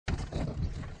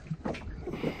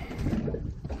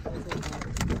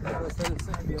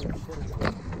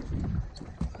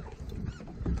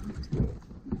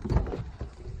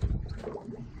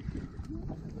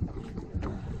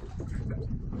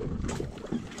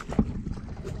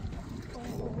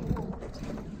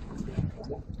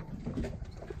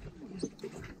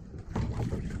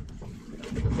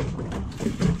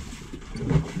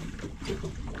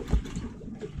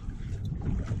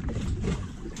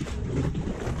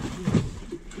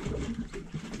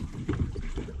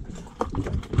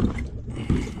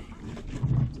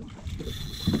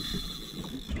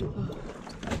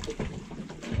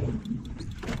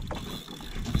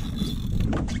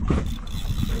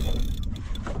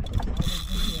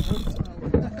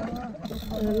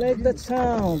I like that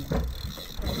sound.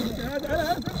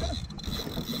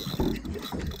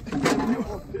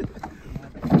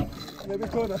 Maybe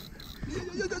tuna.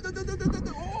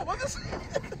 Oh, what is it?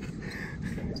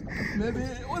 Maybe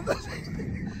what is it?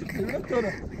 Maybe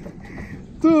tuna.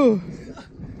 Two.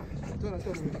 Tuna.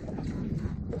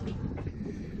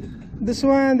 This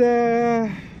one,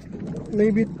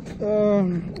 maybe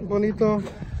bonito,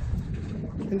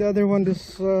 and the other one,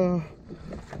 this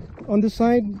on the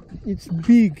side, it's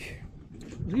big,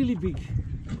 really big,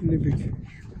 really big.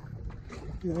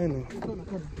 Yeah, I know.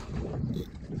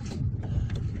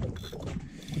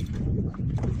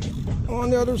 On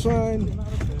the other side.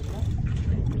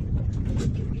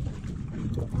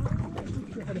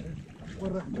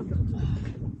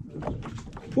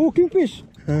 Oh, kingfish.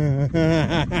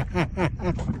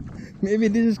 Maybe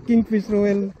this is kingfish,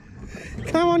 Roel.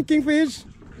 Come on, kingfish.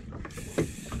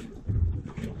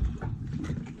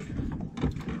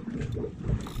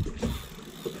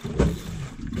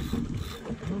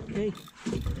 Okay.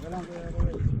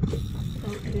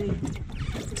 Okay.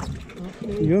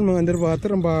 Yun, mga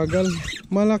underwater, ang bagal.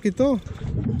 Malaki to.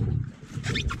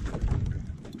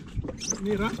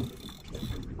 Mira?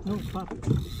 No, pop.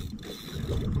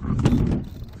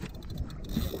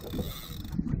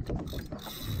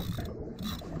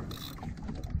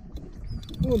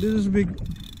 Oh, this is big.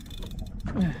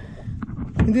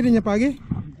 Hindi rin niya pagi?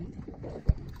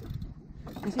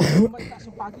 Kasi mataas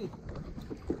yung pagi.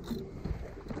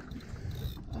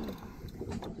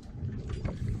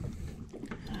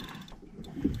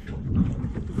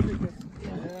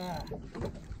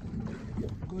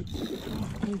 Good.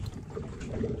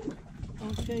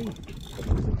 Okay.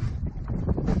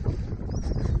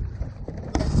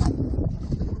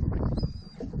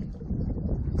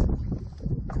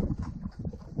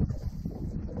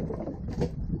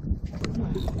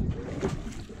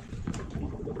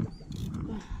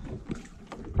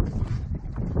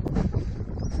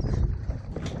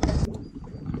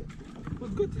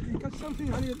 Good, you catch something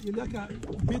and you like a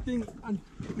beating and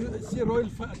you see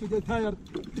Royal to get tired.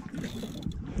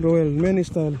 Royal, many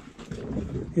style.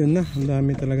 Yun na, ang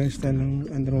dami talagang style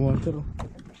ng underwater.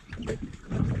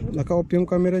 Naka-off yung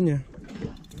camera niya.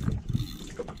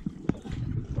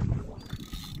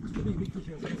 Big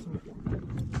fish.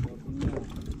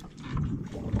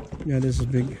 Yeah, this is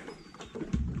big.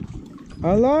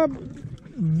 I love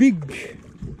big.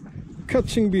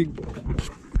 Catching big.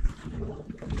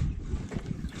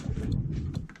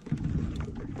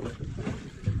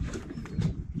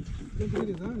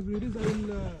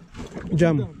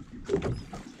 Jump.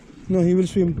 No, he will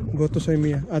swim. Go to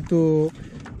Saimia. To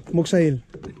Mugsail.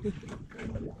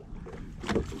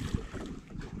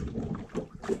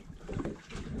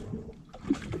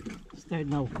 Start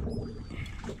now.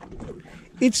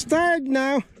 It's tired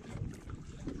now.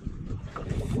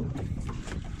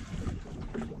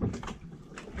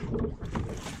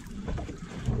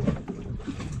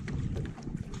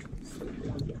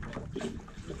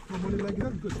 Like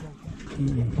that, good.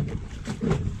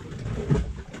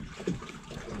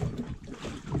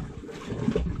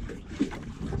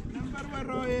 Number one,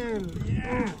 Royal.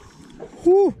 Yes.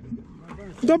 Who?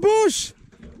 The bush.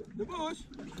 The boss.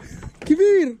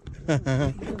 Kibir.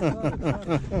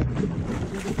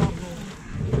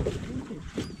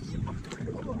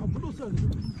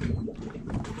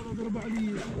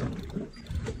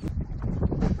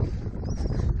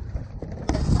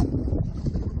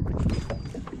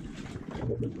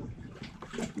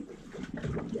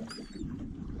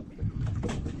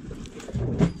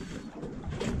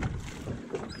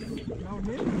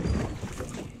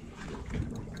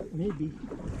 Maybe.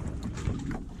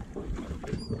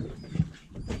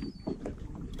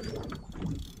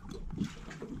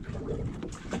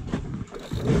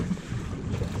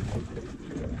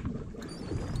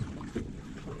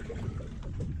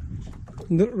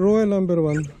 The Royal number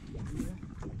one.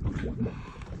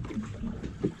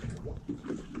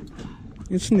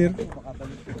 It's near.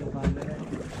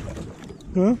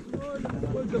 Huh?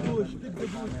 The bush.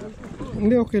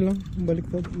 Hindi, okay lang.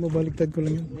 Mabaliktad ko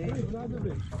lang yan.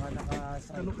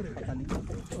 Baka nakapatalig.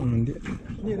 Hindi.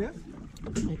 Near, yeah?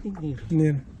 I think near.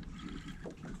 Near.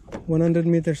 100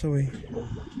 meters away.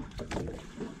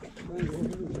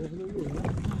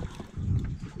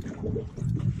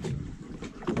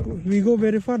 We go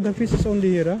very far. The fish is only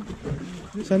here. Huh?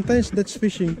 Sometimes that's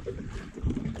fishing.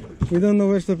 We don't know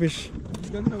where's the fish.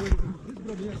 You don't know where it is. This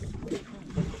brother, yes.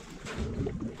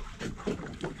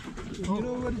 You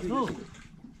know where it is? No.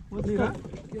 What's that?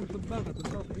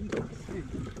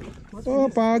 Oh,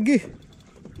 pagi.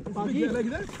 Pagi? Like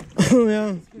that?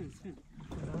 Yeah.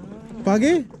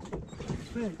 Pagi?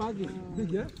 Pagi.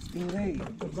 Big, yeah? Stingray.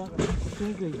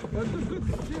 Stingray.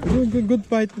 Good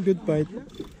fight. Good fight.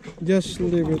 Just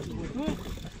leave it.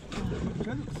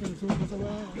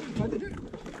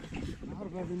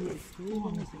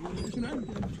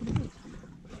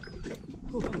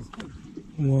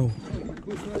 Wow.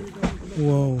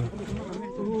 Wow.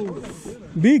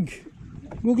 Big.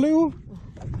 Muglay oh.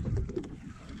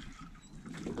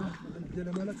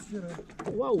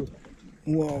 Wow.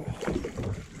 Wow.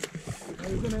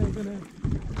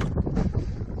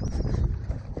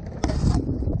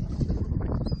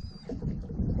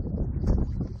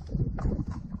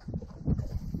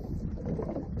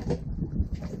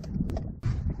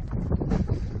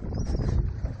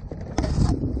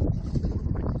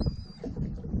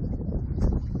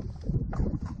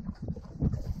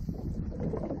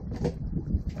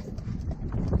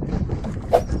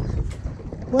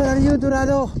 Where are you,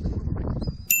 Dorado?